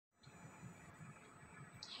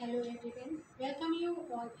Hello everyone, welcome you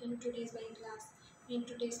all in today's my class. In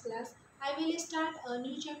today's class, I will start a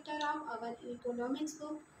new chapter of our economics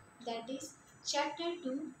book, that is chapter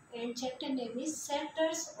 2, and chapter name is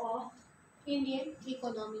Sectors of Indian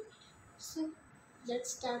Economy. So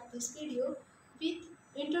let's start this video with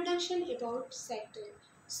introduction about sector.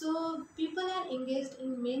 So people are engaged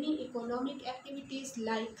in many economic activities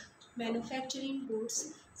like manufacturing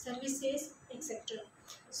goods, services, etc.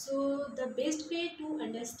 So the best way to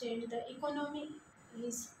understand the economy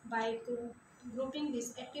is by grouping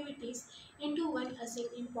these activities into one as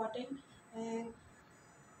important uh,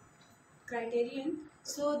 criterion.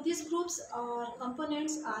 So these groups or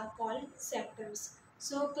components are called sectors.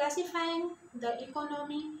 So classifying the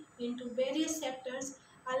economy into various sectors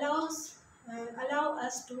allow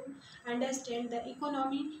us to understand the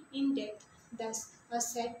economy in depth. Thus, a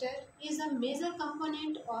sector is a major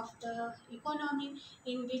component of the economy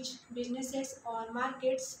in which businesses or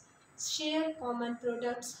markets share common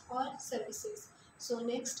products or services. So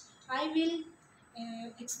next, I will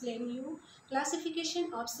explain you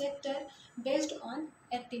classification of sector based on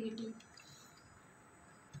activity.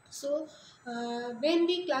 So when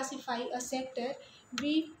we classify a sector,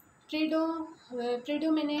 we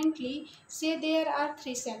predominantly say there are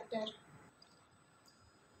three sectors.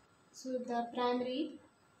 So the primary,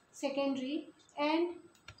 secondary and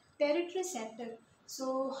tertiary sector.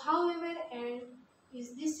 So however, and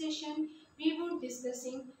is this session we would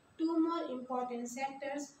discussing two more important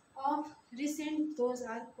sectors of recent. Those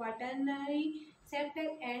are quaternary sector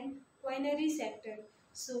and quinary sector.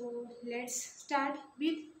 So let's start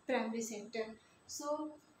with primary sector.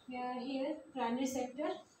 So here primary sector.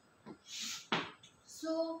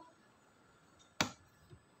 So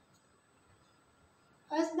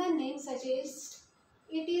as the name suggests,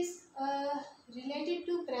 it is related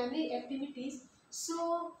to primary activities.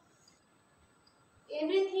 So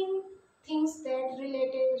everything things that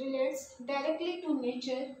relates directly to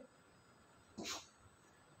nature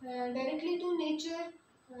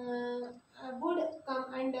would come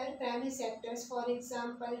under primary sectors. For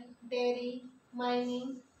example,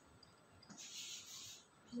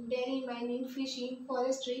 mining, fishing,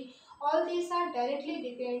 forestry. All these are directly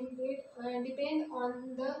depend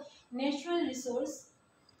on the natural resource.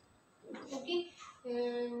 Okay,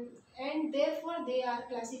 and therefore they are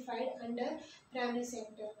classified under primary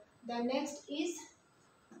sector. The next is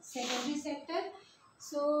secondary sector.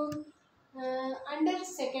 So under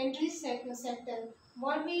secondary sector,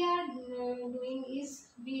 what we are doing is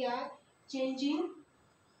we are changing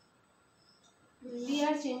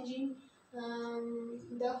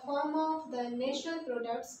the form of the natural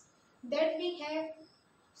products that we have.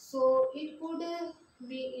 So it could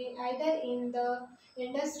be either in the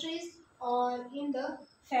industries or in the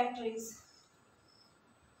factories.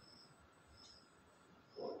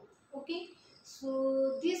 Okay,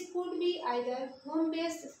 so this could be either home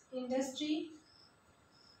based industry.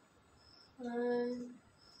 um,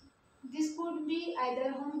 this could be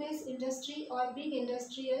either home based industry or big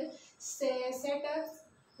industrial setups.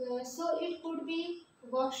 So it could be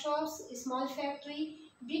workshops, small factory,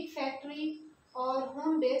 big factory, or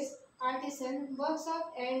home based artisan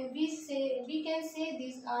workshop, and we can say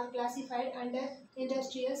these are classified under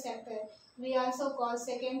industrial sector. We also call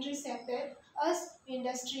secondary sector as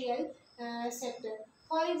industrial sector.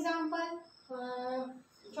 For example, uh,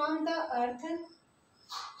 from the earth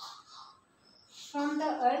from the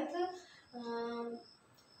earth, um,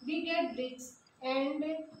 we get bricks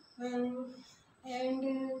um,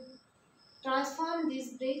 and transform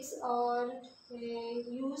these bricks or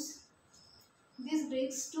use these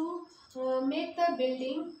bricks to make the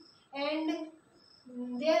building. And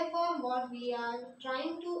therefore what we are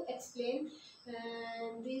trying to explain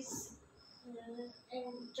this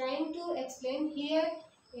and trying to explain here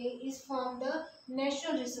is from the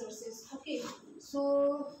natural resources. Okay,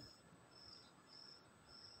 so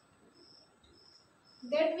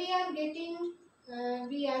that we are getting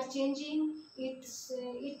we are changing it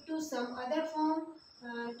to some other form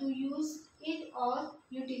to use it or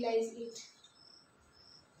utilize it.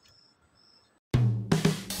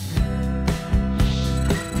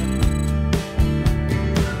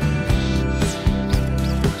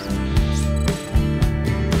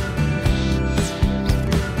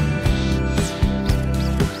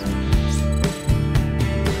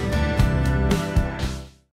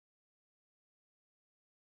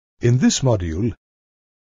 In this module,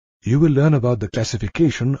 you will learn about the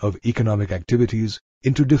classification of economic activities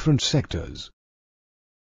into different sectors.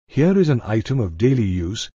 Here is an item of daily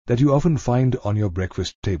use that you often find on your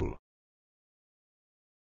breakfast table.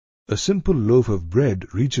 A simple loaf of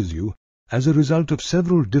bread reaches you as a result of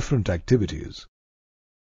several different activities.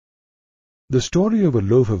 The story of a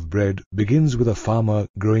loaf of bread begins with a farmer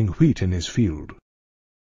growing wheat in his field.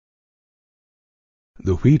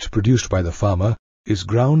 The wheat produced by the farmer is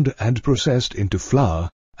ground and processed into flour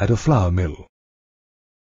at a flour mill.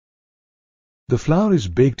 The flour is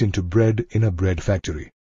baked into bread in a bread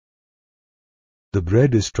factory. The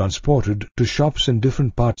bread is transported to shops in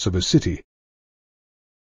different parts of a city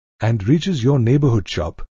and reaches your neighborhood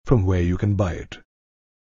shop from where you can buy it.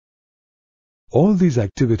 All these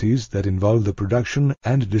activities that involve the production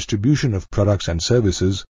and distribution of products and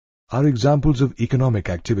services are examples of economic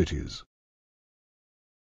activities.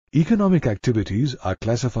 Economic activities are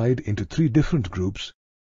classified into three different groups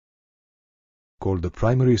called the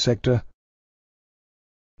primary sector,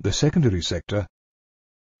 the secondary sector,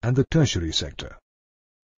 and the tertiary sector.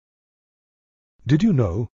 Did you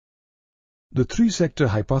know? The three-sector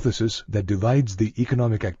hypothesis that divides the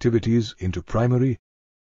economic activities into primary,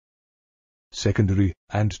 secondary,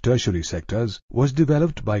 and tertiary sectors was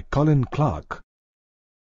developed by Colin Clark,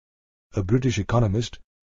 a British economist,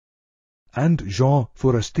 and Jean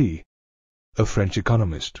Forestier, a French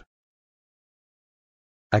economist.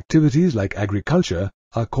 Activities like agriculture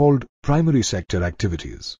are called primary sector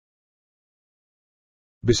activities.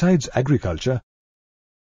 Besides agriculture,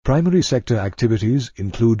 primary sector activities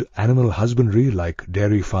include animal husbandry like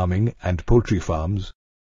dairy farming and poultry farms,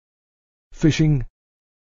 fishing,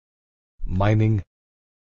 mining,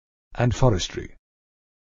 and forestry.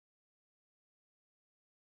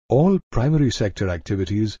 All primary sector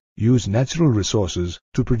activities use natural resources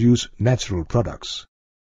to produce natural products.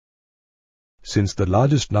 Since the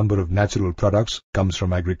largest number of natural products comes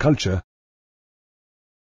from agriculture,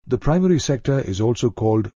 the primary sector is also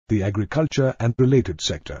called the agriculture and related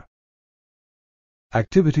sector.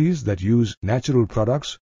 Activities that use natural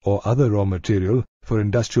products or other raw material for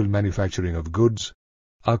industrial manufacturing of goods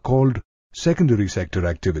are called secondary sector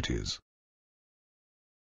activities.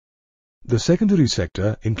 The secondary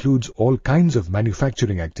sector includes all kinds of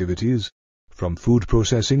manufacturing activities, from food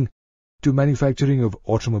processing to manufacturing of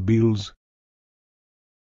automobiles,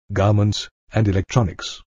 garments, and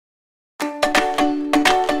electronics.